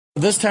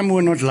This time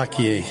we're not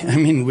lucky. I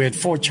mean, we had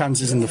 4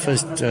 chances in the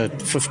first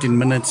 15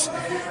 minutes.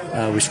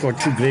 We scored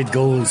 2 great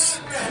goals.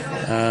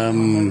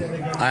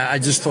 I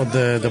just thought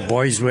the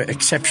boys were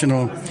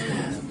exceptional.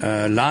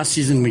 Last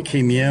season we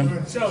came here,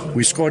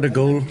 we scored a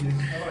goal.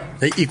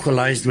 They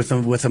equalized with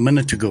a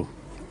minute to go.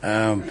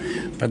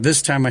 But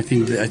this time I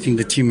think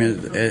the team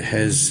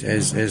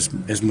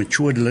has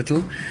matured a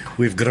little.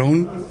 We've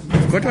grown.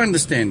 You've got to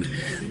understand,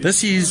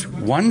 this is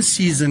 1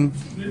 season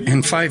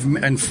and 5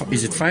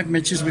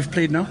 matches we've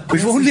played now?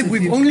 We've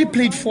only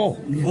played 4.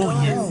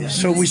 Oh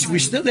yes. So we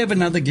still have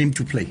another game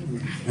to play,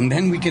 and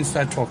then we can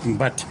start talking.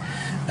 But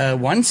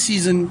 1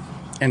 season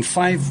and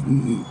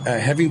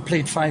having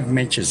played 5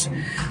 matches,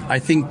 I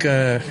think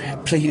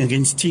playing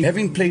against teams,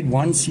 having played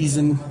 1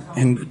 season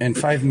and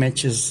 5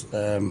 matches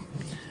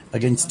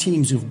against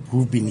teams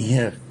who've been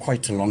here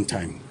quite a long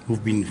time,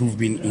 who've been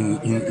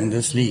in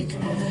this league,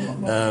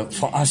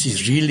 for us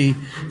is really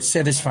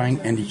satisfying,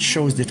 and it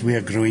shows that we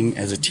are growing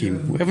as a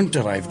team. We haven't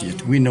arrived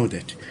yet. We know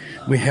that.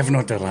 We have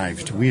not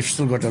arrived. We've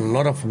still got a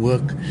lot of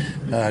work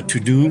to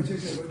do,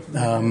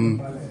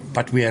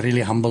 but we are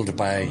really humbled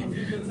by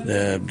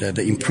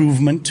the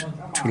improvement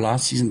to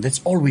last season. That's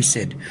all we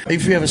said.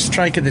 If you have a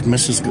striker that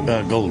misses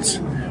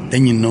goals,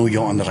 then you know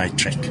you're on the right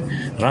track.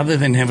 Rather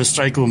than have a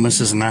striker who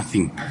misses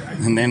nothing,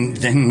 and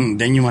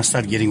then you must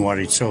start getting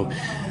worried. So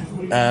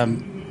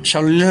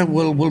Shalulile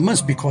will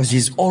miss because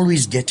he's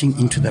always getting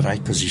into the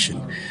right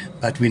position.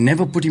 But we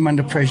never put him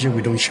under pressure.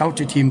 We don't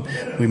shout at him.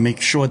 We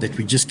make sure that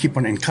we just keep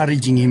on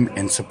encouraging him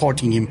and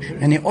supporting him,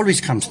 and he always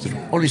comes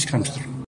through.